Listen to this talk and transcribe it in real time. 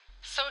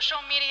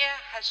Social media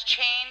has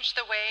changed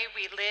the way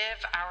we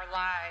live our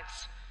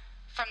lives,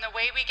 from the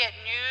way we get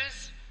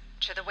news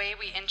to the way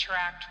we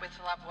interact with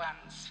loved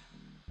ones.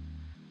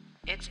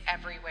 It's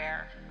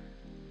everywhere.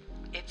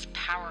 It's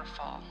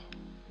powerful.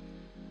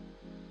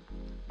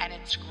 And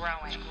it's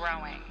growing.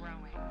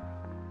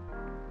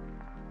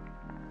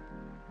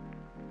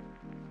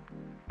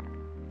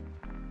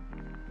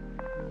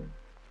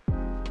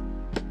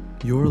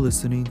 You're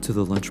listening to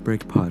the Lunch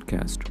Break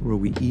Podcast, where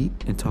we eat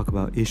and talk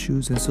about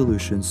issues and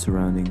solutions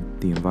surrounding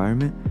the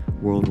environment,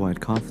 worldwide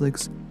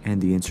conflicts,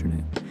 and the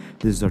internet.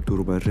 This is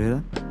Arturo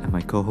Barrera, and my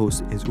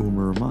co-host is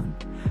Umar Rahman.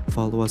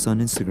 Follow us on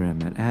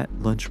Instagram at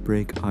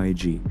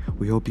LunchBreakIG.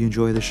 We hope you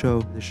enjoy the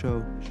show.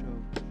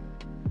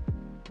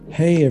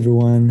 Hey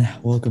everyone,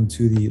 welcome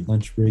to the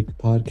Lunch Break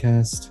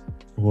Podcast,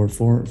 or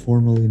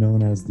formerly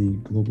known as the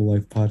Global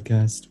Life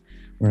Podcast.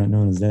 We're not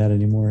known as that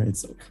anymore.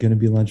 It's going to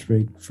be Lunch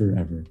Break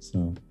forever.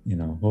 So,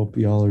 hope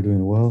y'all are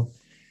doing well.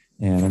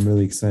 And I'm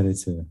really excited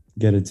to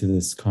get into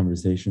this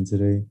conversation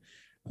today.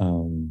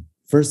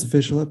 First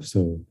official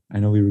episode. I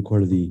know we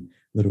recorded the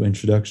little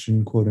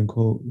introduction, quote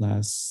unquote,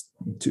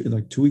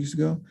 two weeks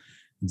ago.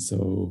 And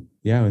so,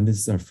 and this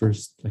is our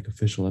first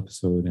official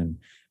episode. And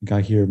I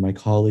got here my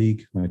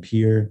colleague, my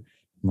peer,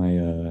 my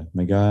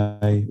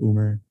guy,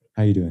 Umar.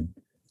 How you doing?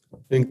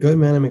 Been good,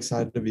 man. I'm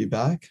excited to be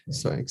back.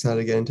 So excited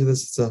to get into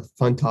this. It's a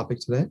fun topic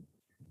today.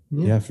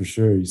 Yeah, for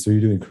sure. So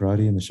you're doing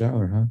karate in the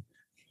shower, huh?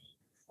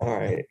 All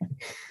right.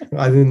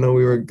 I didn't know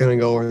we were going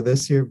to go over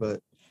this here, but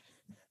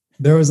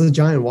there was a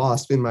giant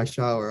wasp in my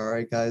shower. All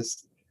right,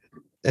 guys.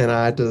 And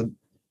I had to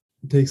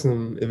take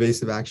some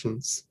evasive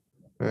actions.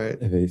 All right.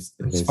 As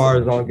far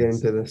as I'll get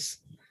into this.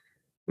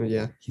 But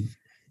yeah.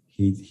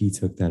 He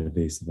took that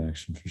evasive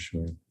action for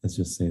sure. Let's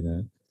just say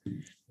that.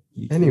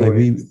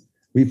 Anyway.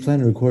 We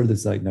planned to record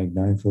this like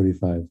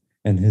 9:45,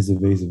 and his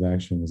evasive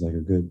action was a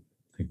good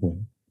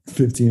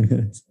 15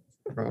 minutes.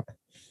 Bro.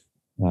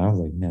 Wow, I was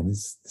like, man,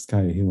 this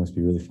guy, he must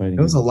be really fighting.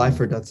 It was a life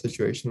or death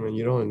situation, man.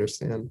 You don't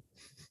understand.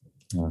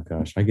 Oh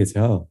gosh, I could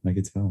tell.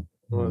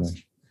 Oh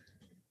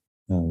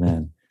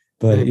man,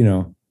 but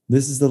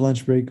this is the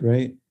lunch break,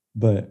 right?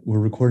 But we're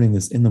recording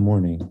this in the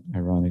morning.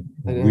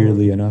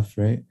 Weirdly enough,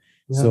 right?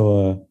 Yeah.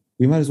 So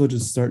we might as well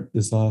just start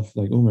this off.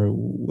 Umar,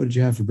 what did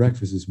you have for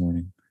breakfast this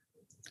morning?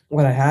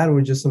 What I had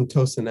was just some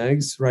toast and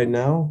eggs. Right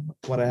now,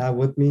 what I have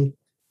with me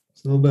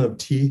is a little bit of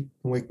tea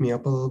to wake me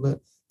up a little bit.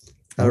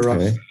 Had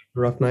a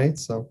rough night,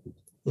 so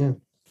yeah.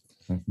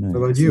 Rough night. What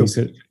about you?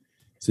 So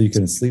you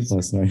couldn't sleep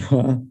last night,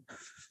 huh?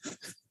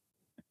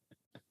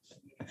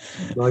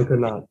 No, I could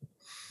not.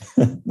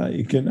 No,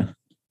 you cannot.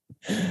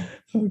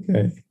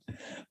 Okay.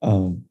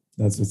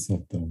 That's what's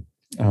up though.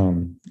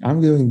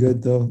 I'm doing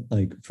good though.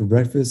 For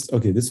breakfast,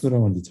 okay, this is what I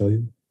wanted to tell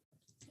you.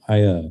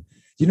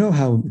 You know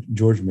how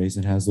George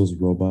Mason has those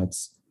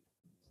robots?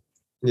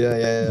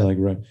 Yeah.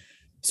 Right.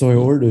 So I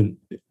ordered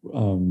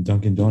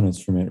Dunkin'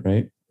 Donuts from it,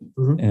 right?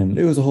 Mm-hmm. And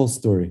it was a whole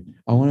story.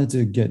 I wanted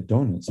to get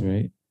donuts,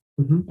 right?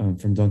 Mm-hmm.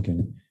 From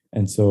Dunkin'.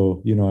 And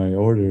so, I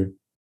ordered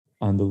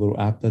on the little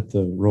app that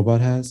the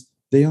robot has.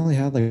 They only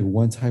had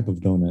one type of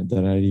donut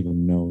that I didn't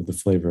even know the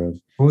flavor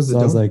of. What was it?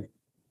 I was like,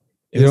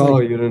 you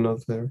didn't know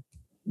the flavor?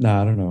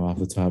 Nah, I don't know off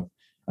the top.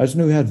 I just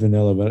knew we had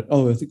vanilla, but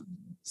I think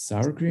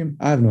sour cream?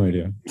 I have no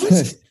idea.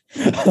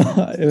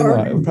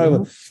 It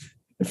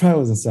probably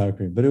wasn't sour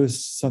cream, but it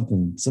was some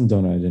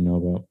donut I didn't know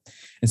about.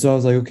 And so I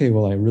was like, okay,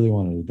 well, I really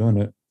wanted a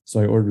donut. So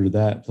I ordered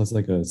that plus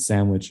a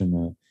sandwich and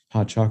a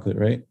hot chocolate,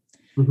 right?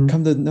 Mm-hmm.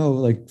 Come to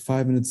know,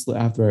 5 minutes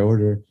after I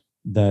ordered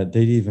that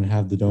they didn't even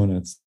have the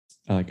donuts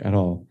at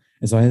all.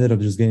 And so I ended up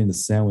just getting the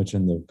sandwich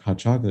and the hot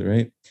chocolate,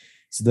 right?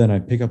 So then I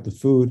pick up the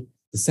food.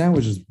 The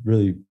sandwich is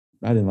really,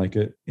 I didn't like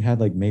it. It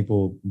had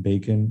maple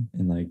bacon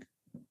and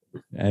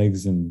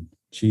eggs and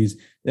cheese.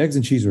 The eggs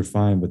and cheese were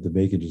fine, but the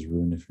bacon just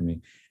ruined it for me.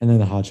 And then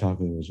the hot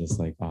chocolate was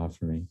just off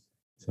for me.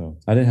 So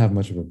I didn't have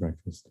much of a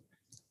breakfast.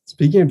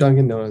 Speaking of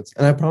Dunkin' Donuts,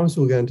 and I promise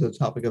we'll get into the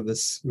topic of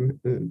this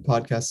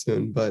podcast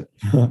soon, but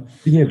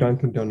speaking of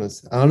Dunkin'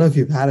 Donuts, I don't know if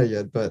you've had it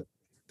yet, but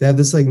they have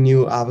this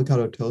new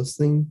avocado toast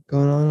thing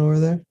going on over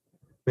there.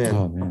 Man.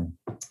 Oh man.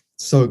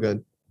 So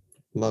good.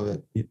 Love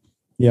it.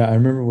 Yeah, I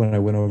remember when I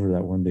went over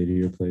that one day to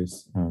your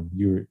place.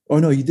 You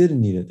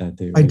didn't eat it that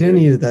day, right? I didn't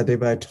eat it that day,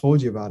 but I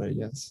told you about it,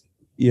 yes.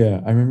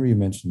 Yeah, I remember you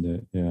mentioned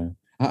it. Yeah,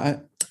 I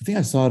think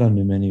I saw it on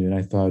the menu, and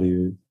I thought of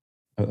you,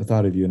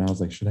 and I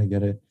was like, should I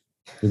get it?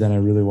 But then I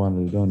really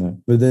wanted a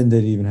donut. But then they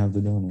didn't even have the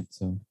donut.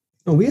 So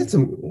we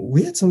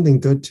had something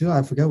good too.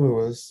 I forgot what it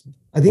was.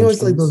 I think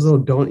Munchkins? It was those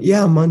little donut.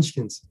 Yeah,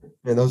 Munchkins.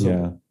 And those were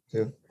good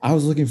too. I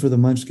was looking for the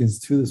Munchkins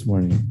too this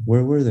morning.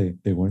 Where were they?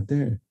 They weren't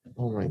there.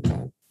 Oh my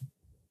god,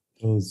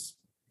 those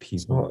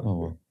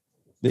people.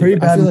 Pretty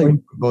bad for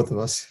both of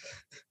us.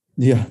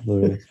 Yeah,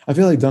 literally. I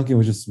feel like Dunkin'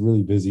 was just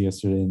really busy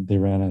yesterday and they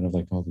ran out of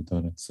all the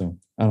donuts. So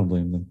I don't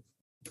blame them.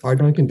 Our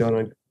Dunkin'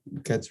 Donut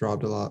gets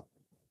robbed a lot.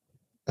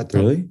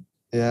 Really?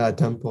 Yeah, at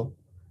Temple.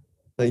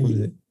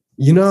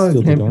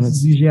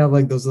 Campuses usually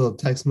have those little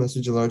text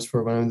message alerts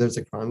for when there's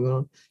a crime going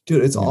on.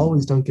 Dude, it's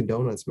always Dunkin'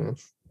 Donuts, man.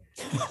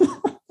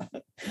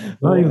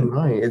 Not even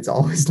lying. It's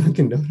always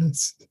Dunkin'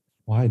 Donuts.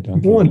 Why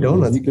Dunkin'? People want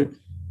Donuts? donuts.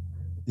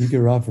 You could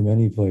rob from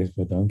any place,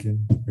 but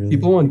Dunkin', really?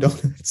 People want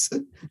donuts.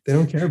 They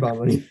don't care about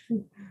money.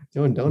 They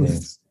want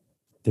donuts.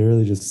 They're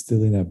really just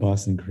stealing that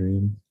Boston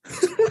cream.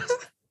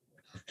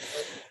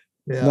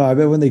 Yeah. No, I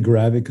bet when they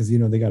grab it, because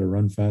they got to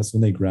run fast.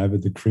 When they grab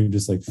it, the cream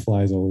just like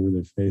flies all over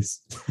their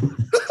face.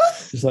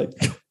 Just like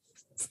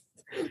it's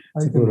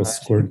like a little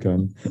squirt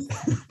gun.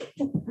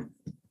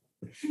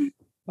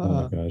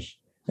 Oh gosh.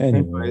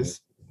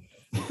 Anyways,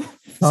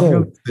 topic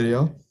of the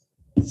video.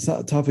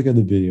 Topic of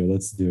the video.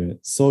 Let's do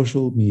it.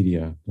 Social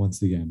media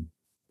once again.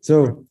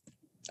 So,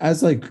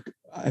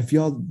 if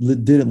y'all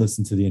didn't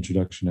listen to the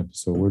introduction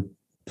episode, we're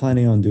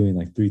planning on doing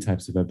like 3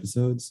 types of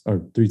episodes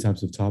or 3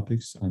 types of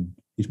topics on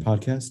each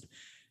podcast.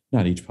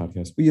 Not each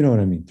podcast, but you know what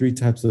I mean. 3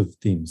 types of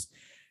themes: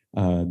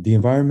 the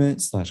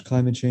environment /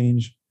 climate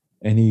change,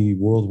 any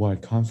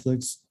worldwide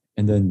conflicts,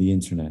 and then the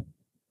internet,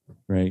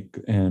 right?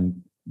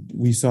 And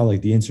we saw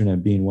like the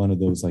internet being one of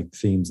those like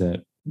themes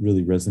that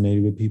really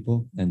resonated with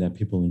people and that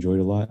people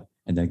enjoyed a lot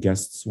and that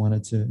guests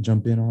wanted to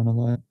jump in on a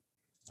lot.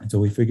 And so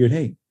we figured,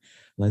 hey,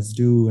 let's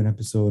do an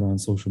episode on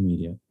social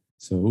media.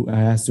 So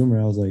I asked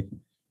Umar, I was like,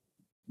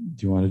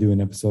 do you want to do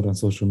an episode on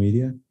social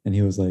media? And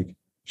he was like,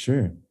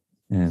 sure.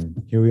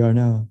 And here we are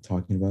now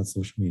talking about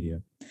social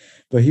media.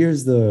 But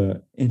here's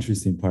the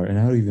interesting part, and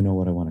I don't even know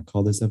what I want to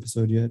call this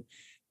episode yet,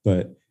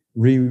 but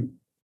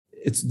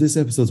this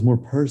episode's more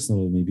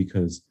personal to me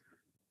because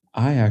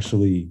I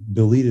actually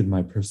deleted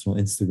my personal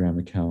Instagram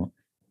account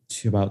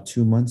about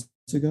 2 months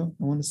ago,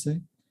 I want to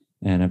say.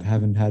 And I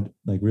haven't had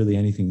like really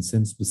anything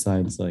since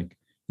besides like,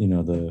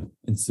 the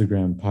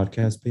Instagram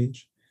podcast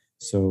page.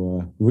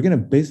 So we're going to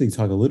basically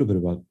talk a little bit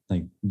about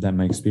like that,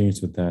 my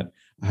experience with that.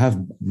 I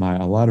have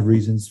a lot of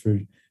reasons for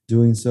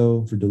doing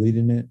so, for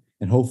deleting it.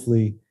 And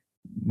hopefully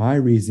my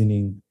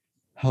reasoning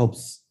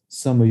helps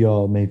some of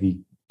y'all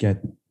maybe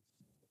get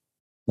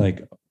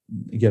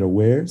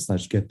aware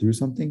 / get through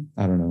something.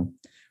 I don't know.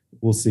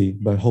 We'll see.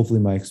 But hopefully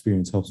my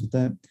experience helps with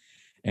that.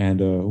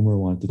 And Umar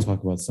wanted to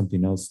talk about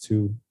something else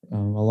too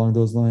along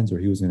those lines, or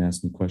he was going to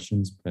ask me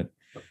questions. But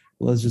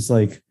let's just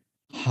like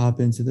hop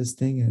into this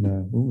thing and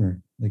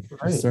Umar,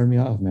 start me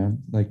off,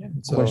 man.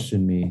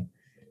 Question me.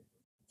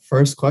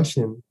 First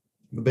question,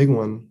 the big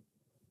one.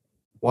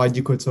 Why'd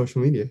you quit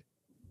social media?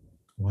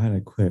 Why did I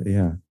quit?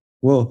 Yeah.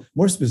 Well,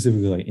 more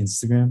specifically, like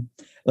Instagram.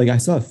 Like I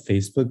saw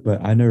Facebook,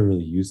 but I never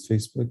really used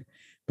Facebook.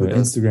 But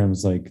Instagram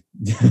is like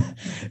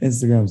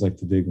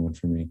the big one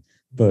for me.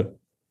 But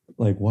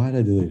like, why did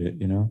I delete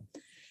it?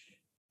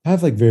 I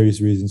have like various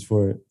reasons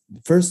for it.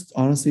 First,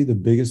 honestly, the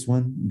biggest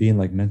one being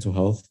like mental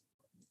health.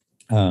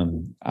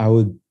 I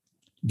would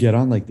get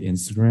on like the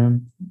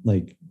Instagram,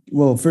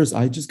 first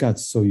I just got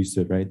so used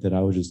to it, right, that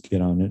I would just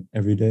get on it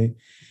every day.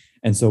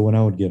 And so when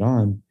I would get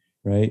on,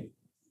 right,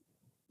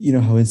 you know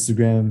how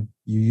Instagram,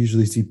 you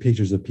usually see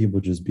pictures of people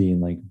just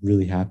being like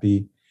really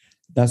happy.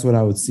 That's what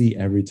I would see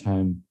every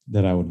time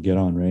that I would get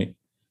on, right?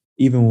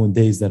 Even on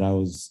days that I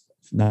was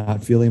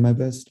not feeling my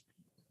best,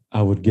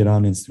 I would get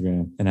on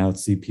Instagram and I would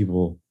see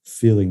people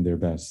feeling their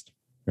best,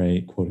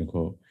 right? Quote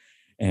unquote.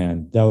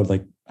 And that would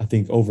I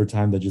think over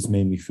time that just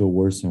made me feel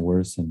worse and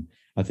worse. And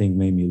I think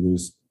made me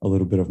lose a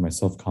little bit of my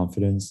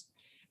self-confidence.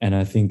 And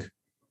I think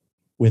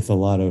with a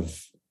lot of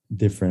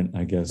different,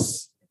 I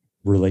guess,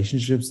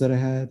 relationships that I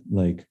had,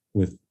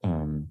 with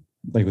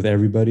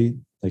everybody,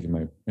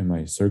 in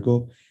my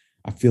circle,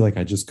 I feel like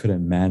I just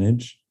couldn't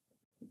manage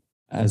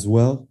as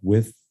well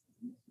with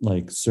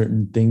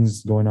certain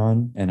things going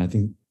on. And I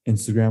think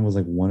Instagram was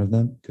one of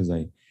them, because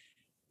I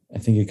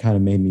think it kind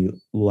of made me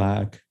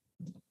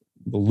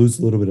lose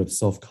a little bit of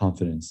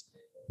self-confidence.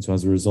 And so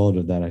as a result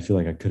of that, I feel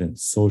like I couldn't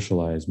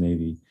socialize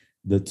maybe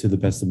to the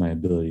best of my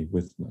ability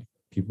with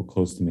people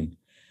close to me.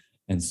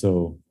 And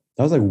so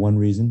that was one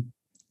reason.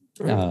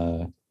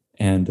 And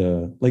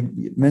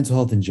mental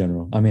health in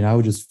general. I mean, I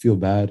would just feel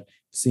bad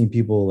seeing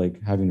people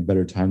having a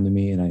better time than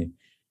me. And I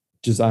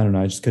don't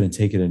know, I just couldn't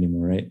take it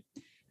anymore, right?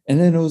 And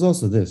then it was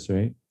also this,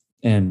 right?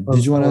 And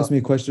did you want to ask me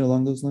a question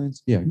along those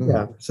lines? Yeah, go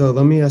ahead. So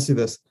let me ask you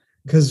this,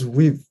 because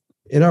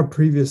in our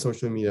previous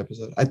social media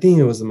episode, I think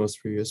it was the most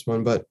previous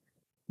one, but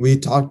we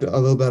talked a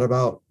little bit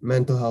about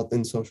mental health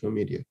in social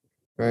media,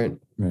 right?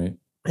 Right.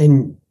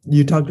 And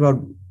you talked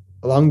about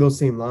along those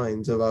same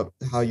lines about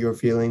how you were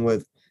feeling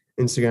with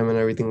Instagram and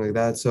everything like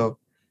that. So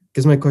I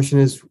guess my question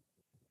is,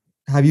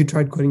 have you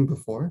tried quitting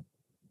before?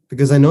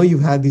 Because I know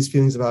you've had these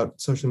feelings about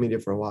social media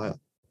for a while.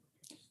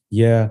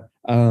 Yeah.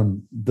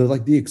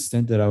 The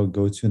extent that I would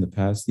go to in the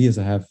past, yes,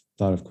 I have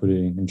thought of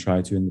quitting and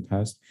tried to in the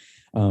past.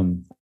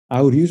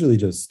 I would usually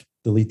just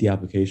delete the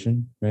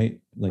application, right?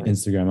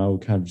 Instagram, I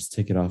would kind of just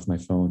take it off my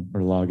phone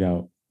or log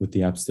out with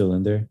the app still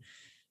in there.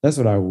 That's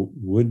what I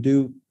would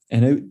do.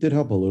 And it did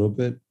help a little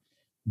bit,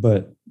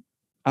 but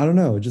I don't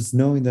know, just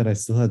knowing that I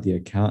still had the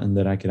account and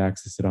that I could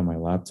access it on my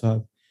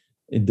laptop,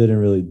 it didn't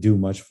really do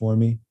much for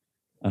me.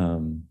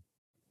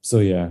 So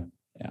yeah,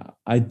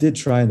 I did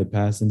try in the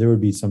past, and there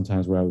would be some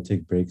times where I would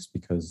take breaks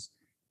because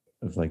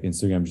of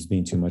Instagram just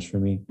being too much for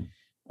me.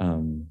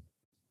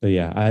 But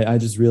yeah, I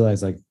just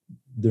realized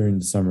during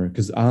the summer,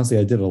 because honestly,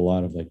 I did a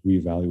lot of like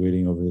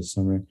reevaluating over the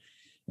summer.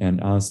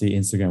 And honestly,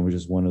 Instagram was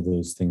just one of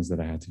those things that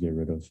I had to get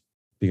rid of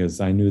because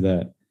I knew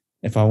that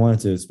if I wanted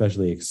to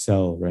especially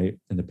excel, right,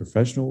 in the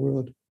professional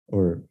world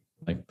or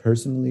like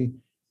personally,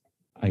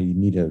 I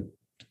need to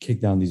kick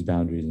down these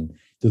boundaries, and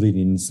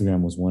deleting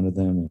Instagram was one of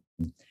them.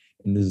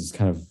 And this is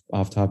kind of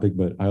off topic,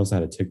 but I also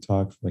had a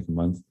TikTok for like a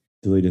month,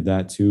 deleted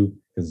that too,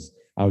 because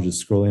I was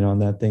just scrolling on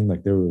that thing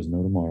like there was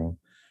no tomorrow.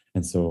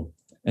 And so,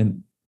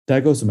 and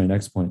that goes to my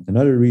next point.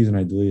 Another reason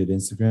I deleted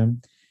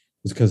Instagram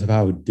was because of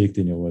how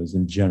addicting it was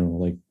in general.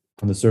 Like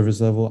on the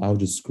surface level, I would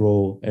just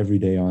scroll every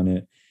day on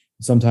it.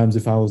 Sometimes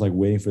if I was like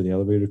waiting for the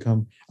elevator to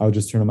come, I would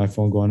just turn on my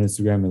phone, go on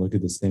Instagram and look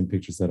at the same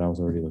pictures that I was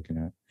already looking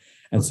at.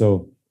 And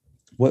so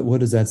what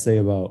does that say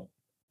about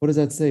what does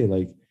that say?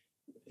 Like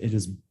it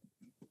just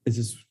it's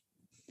just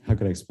how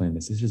could I explain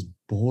this? It's just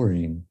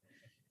boring.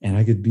 And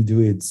I could be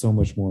doing so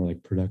much more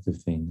like productive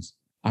things.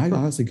 I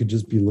honestly could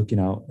just be looking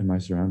out in my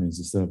surroundings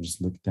instead of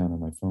just looking down on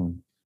my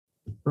phone.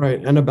 Right.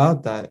 And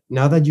about that,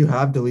 now that you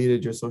have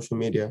deleted your social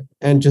media,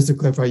 and just to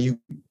clarify, you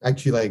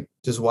actually like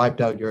just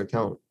wiped out your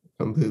account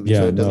completely.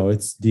 So Yeah, it doesn't. no,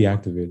 it's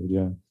deactivated.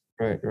 Yeah.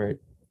 Right. Right.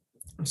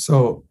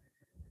 So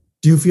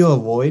do you feel a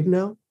void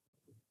now?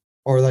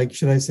 Or like,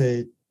 should I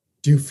say,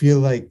 do you feel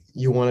like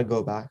you want to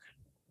go back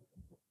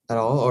at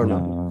all or no?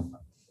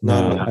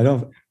 Nah, Not at nah,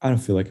 all. I don't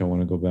feel like I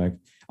want to go back.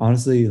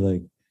 Honestly,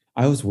 like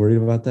I was worried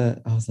about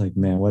that. I was like,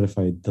 man, what if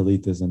I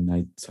delete this and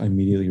I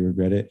immediately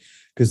regret it?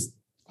 Because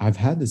I've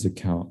had this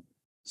account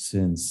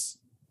since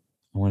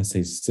I want to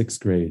say sixth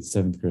grade,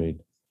 seventh grade.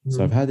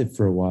 So I've Mhm. had it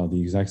for a while,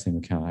 the exact same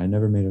account. I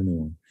never made a new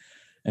one.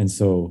 And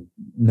so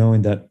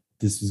knowing that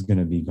this was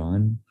gonna be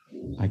gone,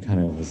 I kind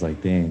of was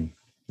like, dang,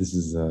 this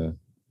is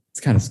it's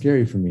kind of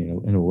scary for me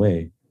in a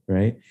way,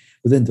 right?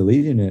 But then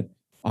deleting it,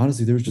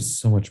 honestly, there was just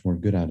so much more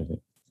good out of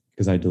it.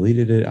 Because I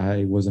deleted it,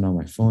 I wasn't on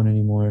my phone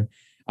anymore.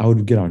 I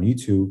would get on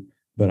YouTube,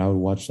 but I would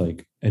watch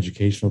like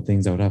educational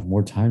things. I would have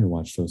more time to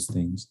watch those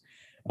things.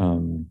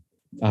 Um,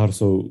 I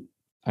also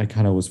I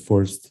kind of was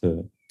forced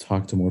to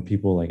talk to more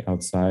people like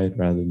outside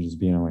rather than just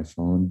being on my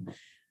phone.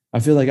 I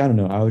feel like I don't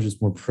know. I was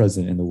just more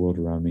present in the world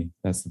around me.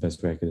 That's the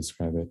best way I could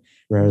describe it,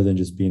 rather than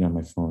just being on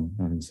my phone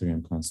on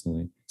Instagram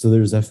constantly. So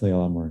there's definitely a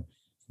lot more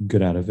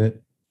good out of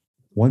it.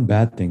 One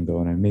bad thing though,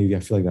 and I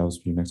feel like that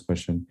was your next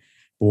question,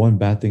 but one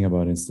bad thing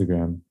about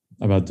Instagram,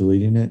 about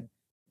deleting it,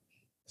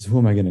 is who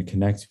am I going to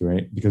connect to,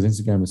 right? Because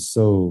Instagram is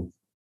so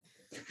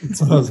That's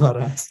what I was about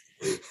to ask.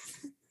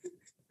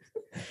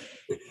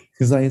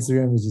 because like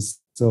Instagram is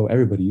just so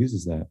everybody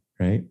uses that,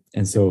 right?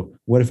 And so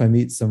what if I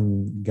meet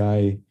some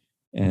guy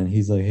and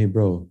he's like, "Hey,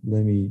 bro,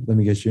 let me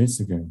get your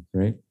Instagram,"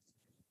 right?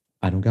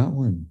 I don't got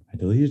one. I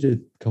deleted it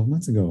a couple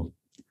months ago.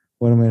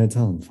 What am I gonna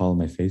tell him? Follow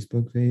my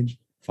Facebook page?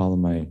 Follow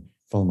my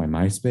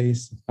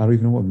MySpace? I don't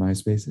even know what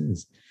MySpace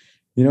is.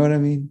 You know what I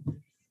mean? Right.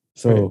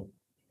 So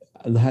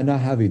not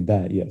having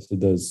that, yes, it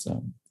does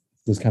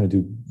kind of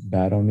do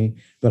bad on me.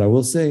 But I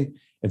will say,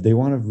 if they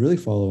want to really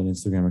follow an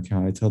Instagram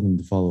account, I tell them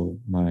to follow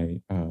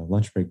my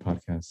lunch break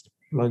podcast,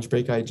 Lunch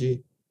break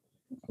IG.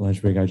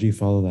 lunch break IG.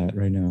 Follow that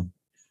right now.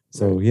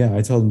 So Right. yeah,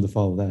 I tell them to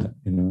follow that.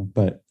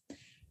 But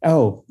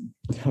oh,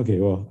 okay.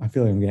 Well, I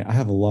feel like I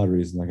have a lot of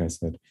reasons, like I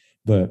said,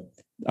 but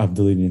I've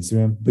deleted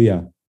Instagram. But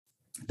yeah,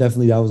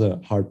 definitely that was a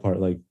hard part,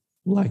 like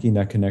lacking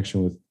that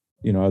connection with,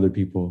 other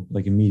people,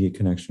 like immediate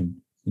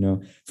connection,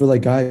 for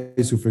like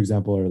guys who, for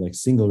example, are like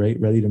single, right?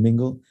 Ready to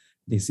mingle.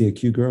 They see a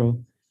cute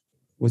girl.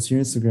 What's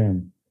your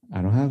Instagram?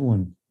 I don't have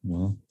one.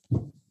 Well,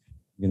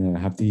 you're gonna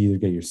have to either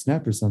get your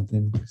snap or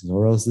something,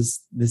 or else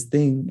this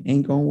thing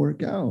ain't gonna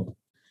work out.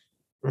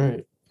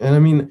 Right. And I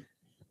mean,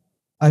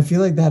 I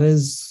feel like that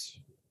is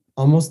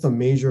almost a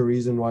major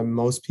reason why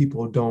most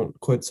people don't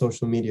quit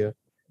social media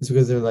is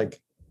because they're like,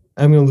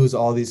 I'm going to lose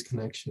all these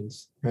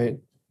connections, right?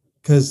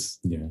 Because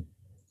Yeah.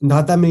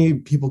 not that many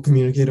people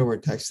communicate over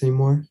text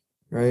anymore,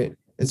 right?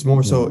 It's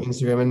more so Right.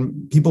 Instagram,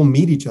 and people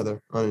meet each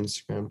other on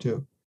Instagram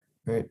too,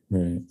 right?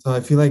 Right. So I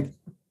feel like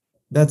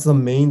that's the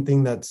main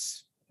thing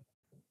that's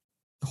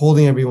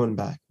holding everyone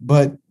back.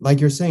 But like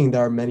you're saying,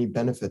 there are many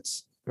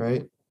benefits,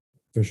 right?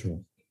 For sure.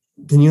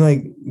 Can you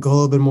like go a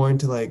little bit more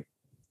into like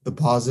the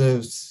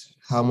positives,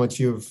 how much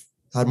you've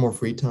had more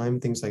free time,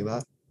 things like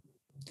that?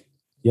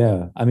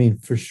 Yeah. I mean,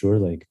 for sure,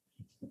 like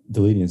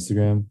deleting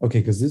Instagram. Okay,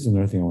 because this is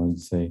another thing I wanted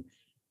to say.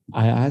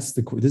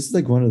 This is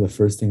like one of the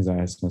first things I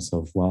asked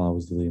myself while I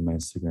was deleting my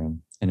Instagram.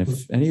 And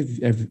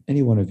if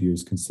any one of you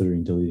is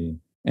considering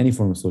deleting any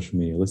form of social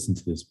media, listen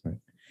to this part.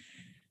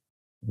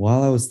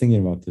 While I was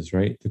thinking about this,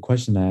 right, the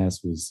question I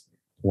asked was,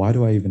 why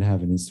do I even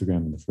have an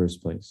Instagram in the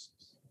first place?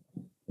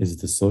 Is it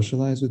to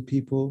socialize with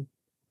people?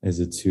 Is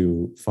it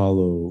to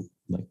follow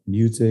like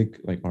music,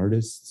 like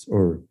artists,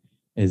 or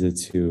is it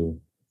to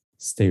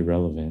stay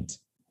relevant,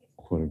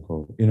 quote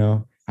unquote?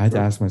 I had to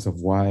Right. ask myself,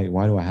 why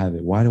do I have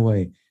it? Why do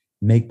I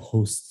make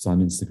posts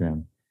on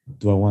Instagram?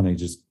 Do I want to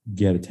just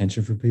get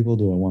attention from people?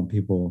 Do I want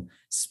people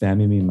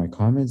spamming me in my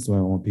comments? Do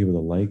I want people to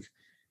like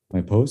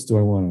my post?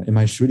 Am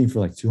I shooting for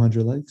like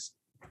 200 likes?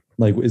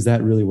 Like, is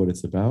that really what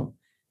it's about?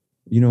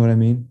 You know what I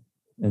mean?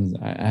 And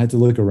I had to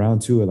look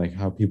around too at like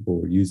how people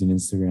were using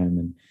Instagram,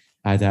 and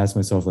I had to ask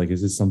myself, like,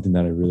 is this something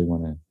that I really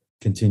want to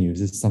continue? Is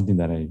this something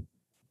that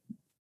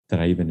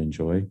I even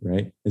enjoy?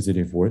 Right? Is it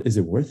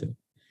worth it?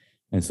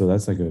 And so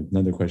that's like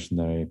another question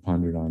that I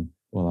pondered on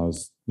while I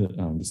was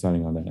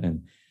deciding on that.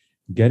 And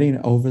getting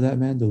over that,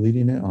 man,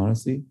 deleting it,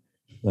 honestly,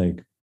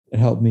 like it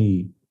helped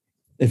me,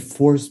 it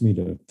forced me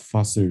to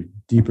foster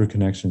deeper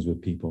connections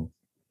with people,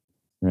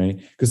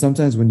 right? Because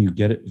sometimes when you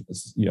get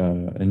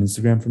an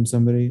Instagram from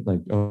somebody,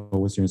 like, oh,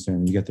 what's your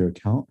Instagram? You get their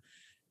account,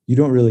 you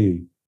don't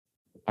really,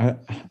 I,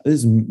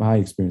 this is my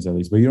experience at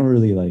least, but you don't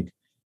really like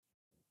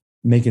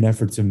make an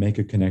effort to make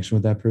a connection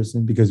with that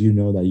person because you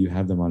know that you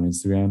have them on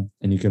Instagram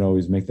and you can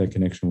always make that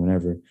connection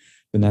whenever.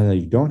 But now that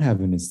you don't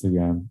have an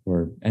Instagram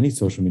or any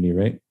social media,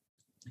 right?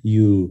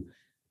 You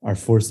are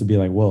forced to be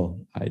like, well,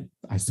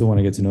 I still want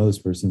to get to know this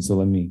person. So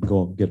let me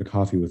go get a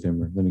coffee with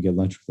him or let me get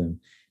lunch with him.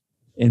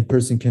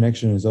 In-person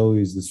connection is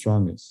always the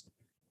strongest.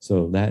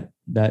 So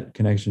that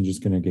connection is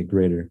just going to get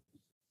greater.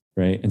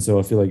 Right. And so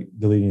I feel like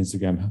deleting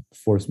Instagram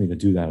forced me to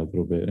do that a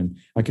little bit. And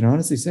I can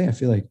honestly say, I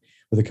feel like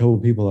with a couple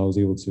of people, I was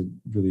able to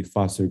really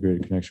foster a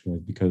great connection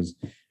with because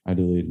I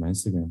deleted my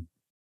Instagram.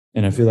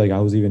 And I feel like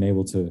I was even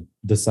able to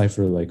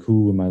decipher like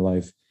who in my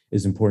life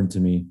is important to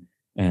me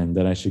and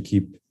that I should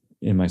keep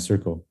in my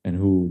circle and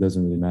who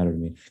doesn't really matter to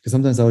me. Because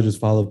sometimes I would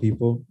just follow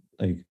people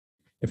like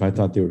if I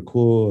thought they were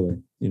cool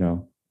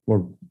or,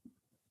 or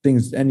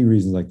things, any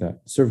reasons like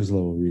that, surface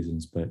level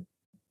reasons. But,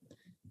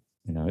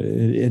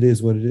 it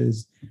is what it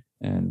is.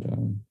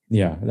 And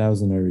yeah, that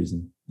was another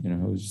reason. It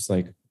was just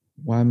like,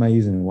 why am I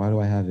using it? Why do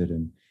I have it?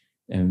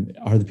 And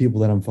are the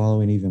people that I'm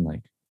following even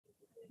like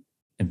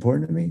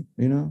important to me?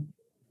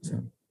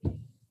 So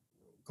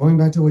Going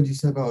back to what you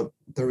said about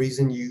the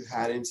reason you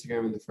had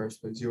Instagram in the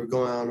first place, you were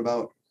going on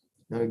about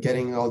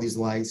getting all these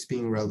likes,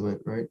 being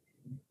relevant, right?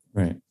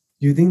 Right.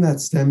 Do you think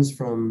that stems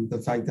from the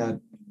fact that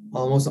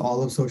almost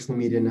all of social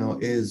media now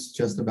is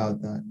just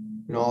about that?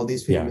 All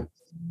these famous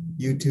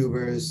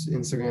YouTubers,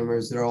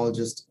 Instagrammers, they're all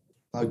just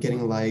about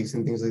getting likes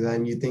and things like that.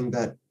 And you think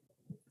that,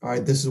 all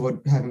right, this is what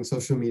having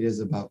social media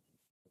is about.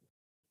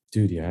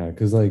 Dude, yeah.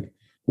 Because like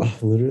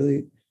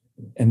literally,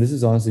 and this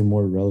is honestly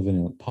more relevant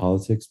in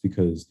politics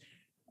because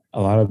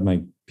a lot of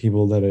my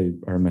people that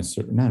are in my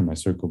not in my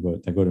circle,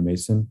 but that go to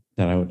Mason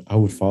that I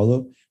would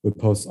follow would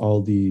post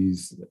all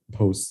these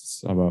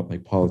posts about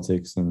like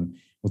politics and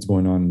what's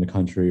going on in the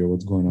country or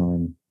what's going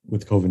on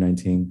with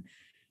COVID-19.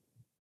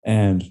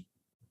 And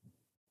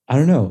I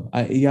don't know.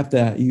 You have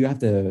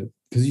to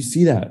because you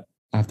see that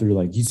after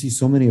like you see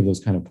so many of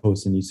those kind of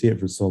posts and you see it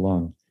for so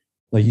long.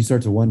 Like you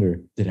start to wonder,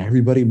 did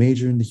everybody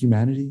major in the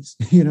humanities?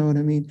 You know what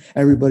I mean?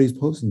 Everybody's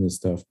posting this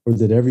stuff. Or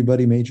did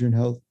everybody major in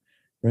health?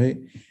 Right.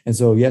 And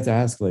so you have to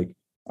ask, like,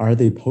 are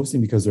they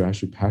posting because they're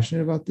actually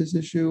passionate about this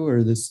issue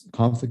or this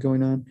conflict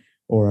going on?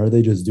 Or are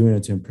they just doing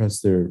it to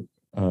impress their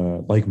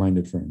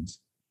like-minded friends?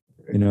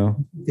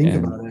 Think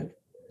about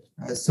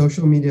it.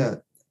 Social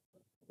media,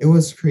 it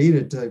was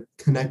created to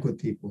connect with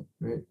people,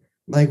 right?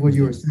 Like what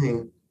you were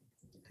saying,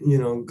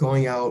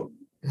 going out,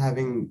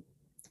 having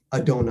a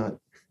donut,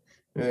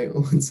 right,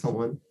 with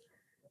someone,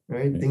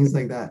 right? Things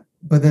like that.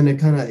 But then it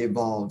kind of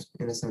evolved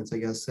in a sense, I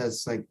guess,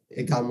 as like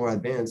it got more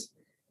advanced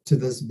to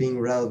this being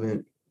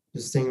relevant,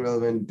 just staying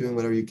relevant, doing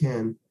whatever you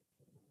can.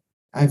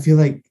 I feel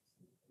like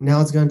now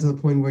it's gotten to the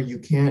point where you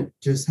can't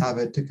just have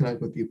it to connect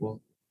with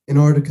people. In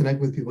order to connect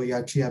with people, you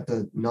actually have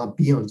to not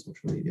be on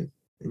social media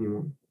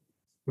anymore.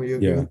 Would you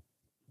agree? Yeah.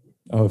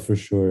 Oh, for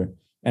sure.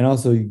 And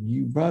also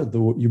you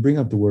bring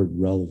up the word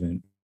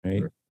relevant, right?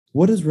 Sure.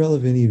 What does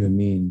relevant even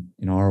mean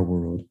in our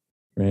world,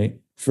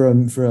 right? For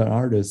an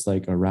artist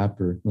like a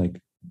rapper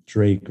like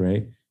Drake,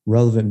 right?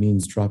 Relevant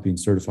means dropping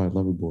Certified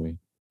Lover Boy,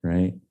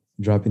 right?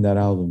 Dropping that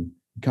album.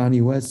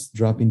 Kanye West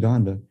dropping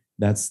Donda.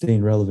 That's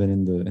staying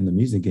relevant in the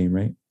music game,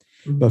 right?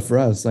 Mm-hmm. But for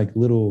us, like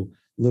little,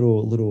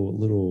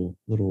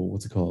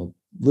 what's it called?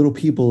 Little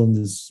people in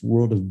this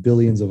world of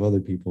billions of other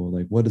people,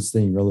 like what does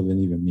staying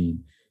relevant even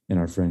mean in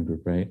our friend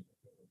group, right?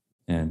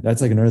 And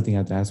that's like another thing I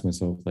have to ask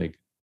myself, like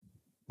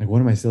what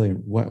am I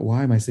saying?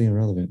 Why am I saying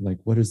relevant? Like,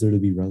 what is there to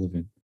be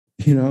relevant?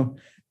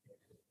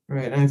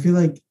 Right. And I feel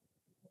like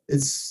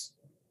it's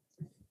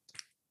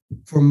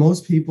for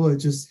most people,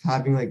 it's just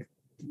having like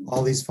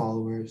all these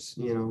followers,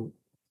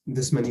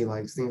 this many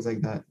likes, things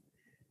like that.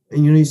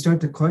 And you start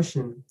to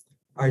question,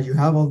 you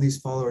have all these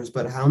followers,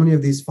 but how many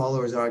of these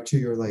followers are actually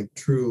your like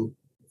true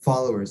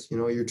followers,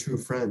 your true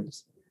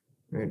friends,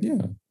 right?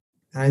 Yeah.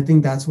 And I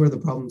think that's where the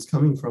problem's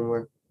coming from,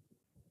 where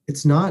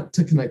it's not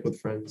to connect with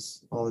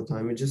friends all the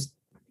time. It just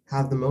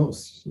have the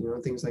most,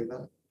 things like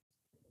that.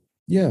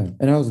 Yeah.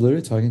 And I was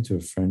literally talking to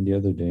a friend the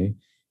other day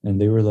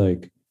and they were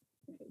like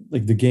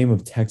the game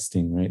of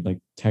texting, right? Like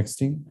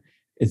texting,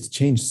 it's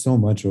changed so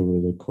much over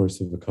the course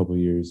of a couple of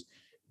years.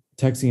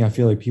 Texting, I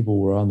feel like people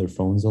were on their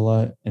phones a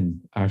lot and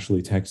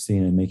actually texting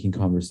and making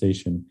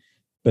conversation.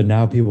 But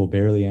now people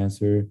barely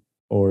answer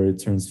or it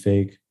turns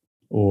fake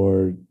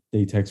or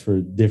they text for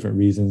different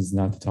reasons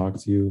not to talk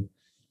to you.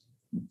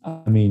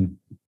 I mean,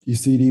 you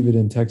see it even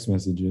in text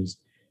messages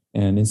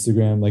and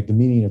Instagram, like the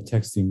meaning of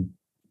texting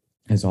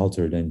has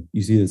altered, and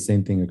you see the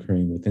same thing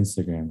occurring with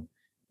Instagram,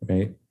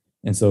 right?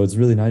 And so it's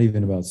really not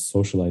even about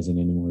socializing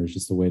anymore. It's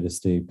just a way to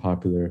stay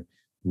popular,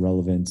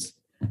 relevant.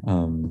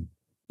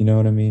 You know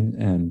what I mean?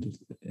 And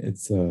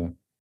it's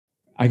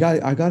I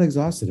got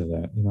exhausted of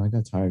that. I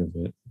got tired of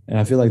it. And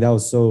I feel like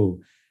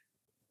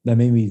that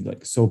made me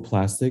like so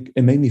plastic.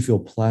 It made me feel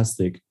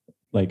plastic,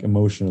 like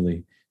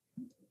emotionally,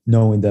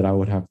 knowing that I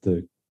would have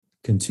to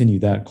continue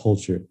that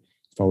culture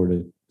if I were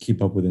to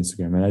keep up with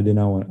Instagram. And I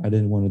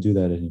didn't want to do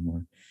that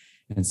anymore.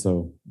 And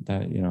so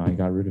that, I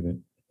got rid of it.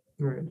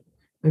 Right.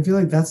 I feel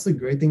like that's the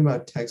great thing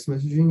about text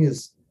messaging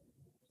is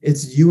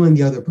it's you and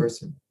the other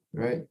person,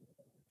 right?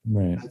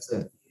 Right. That's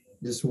it.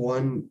 Just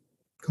one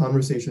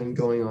conversation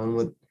going on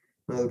with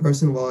another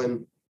person. While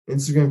in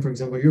Instagram, for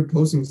example, you're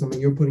posting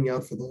something you're putting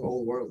out for the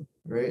whole world,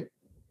 right?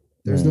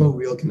 There's no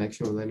real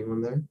connection with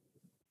anyone there.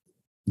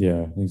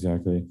 Yeah,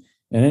 exactly.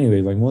 And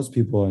anyway, like most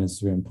people on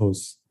Instagram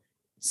post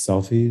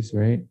selfies,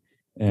 right?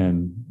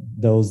 And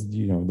those are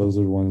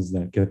the ones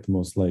that get the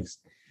most likes.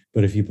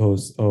 But if you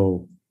post,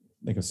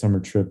 like a summer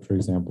trip, for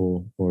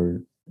example,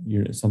 or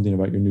something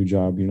about your new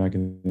job, you're not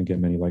going to get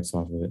many likes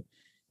off of it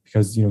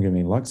because you don't get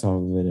many likes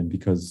off of it. And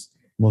because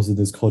most of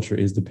this culture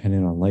is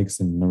dependent on likes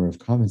and the number of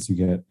comments you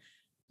get,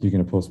 you're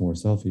going to post more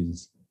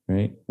selfies,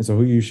 right? And so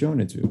who are you showing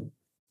it to?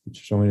 You're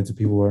showing it to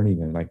people who aren't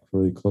even like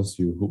really close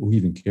to you, who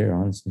even care,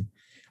 honestly.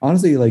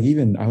 Honestly, like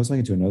even I was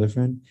talking to another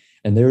friend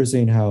and they were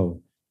saying how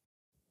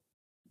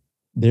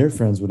their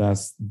friends would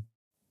ask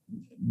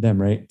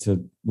them, right,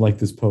 to like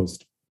this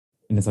post.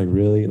 And it's like,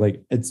 really?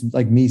 Like, it's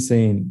like me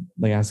saying,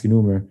 like asking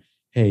Umer,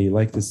 hey,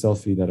 like this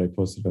selfie that I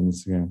posted on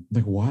Instagram.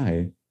 Like,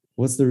 why?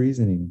 What's the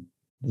reasoning?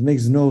 It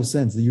makes no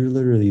sense. You're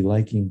literally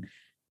liking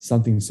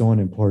something so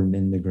unimportant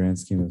in the grand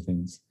scheme of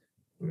things.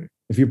 Right.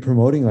 If you're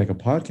promoting like a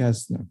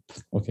podcast,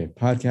 okay,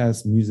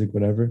 podcast, music,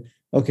 whatever,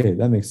 okay,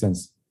 that makes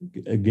sense.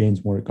 It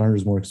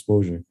garners more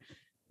exposure.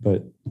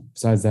 But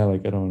besides that,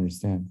 like, I don't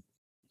understand.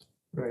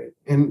 Right.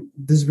 And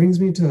this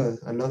brings me to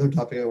another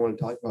topic I want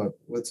to talk about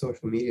with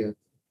social media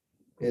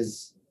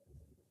is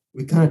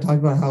we kind of talked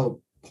about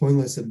how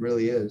pointless it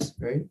really is,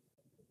 right?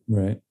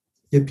 Right.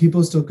 Yet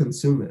people still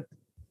consume it,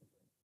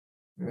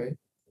 right?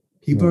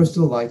 People are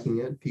still liking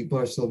it. People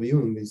are still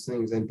viewing these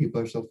things and people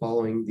are still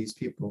following these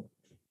people.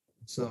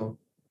 So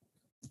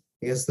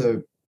I guess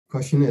the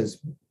question is,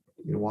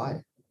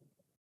 why?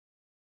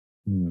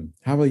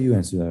 How about you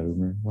answer that,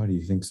 Umer? Why do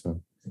you think so?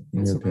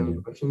 In your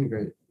opinion. Question?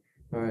 Great.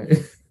 All right.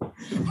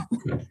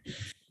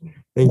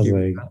 Thank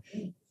you.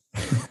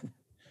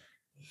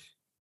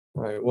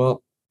 All right.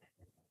 Well,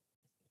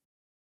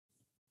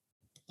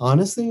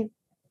 honestly,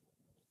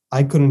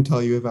 I couldn't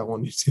tell you if I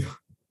wanted to,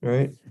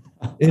 right?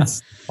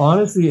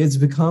 It's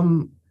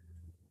become,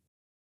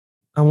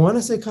 I want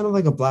to say kind of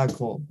like a black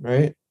hole,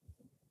 right?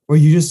 Where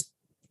you're just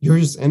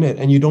in it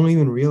and you don't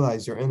even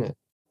realize you're in it,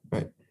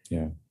 right?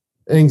 Yeah.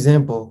 An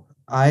example,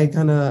 I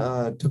kind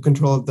of took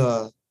control of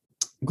the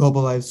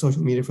Global Life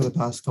social media for the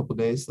past couple of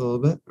days, a little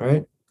bit,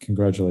 right?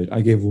 Congratulations. I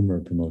gave Umer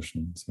a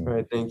promotion. So. All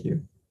right. Thank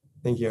you.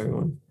 Thank you,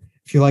 everyone.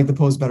 If you like the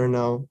post better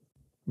now,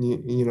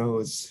 you know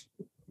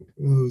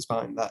who's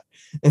behind that.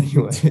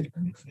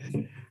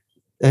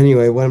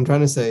 Anyway, what I'm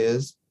trying to say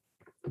is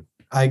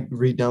I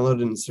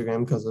re-downloaded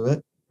Instagram because of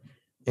it.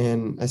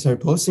 And I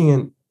started posting,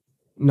 and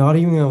not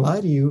even gonna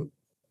lie to you,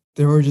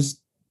 there were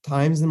just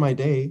times in my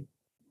day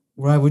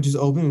where I would just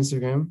open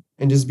Instagram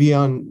and just be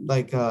on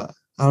like I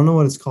don't know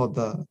what it's called,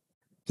 the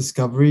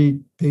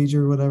discovery page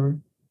or whatever.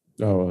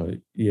 Oh,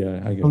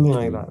 yeah, I get something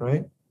like that,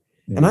 right?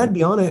 Yeah. And I'd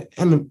be on it,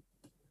 and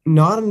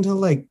not until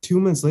like 2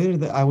 minutes later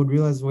that I would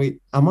realize,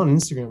 wait, I'm on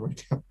Instagram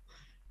right now.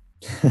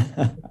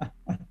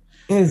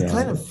 And it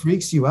kind of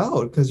freaks you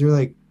out because you're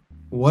like,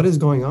 what is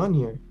going on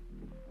here?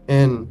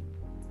 And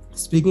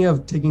speaking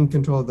of taking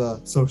control of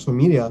the social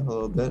media a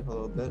little bit.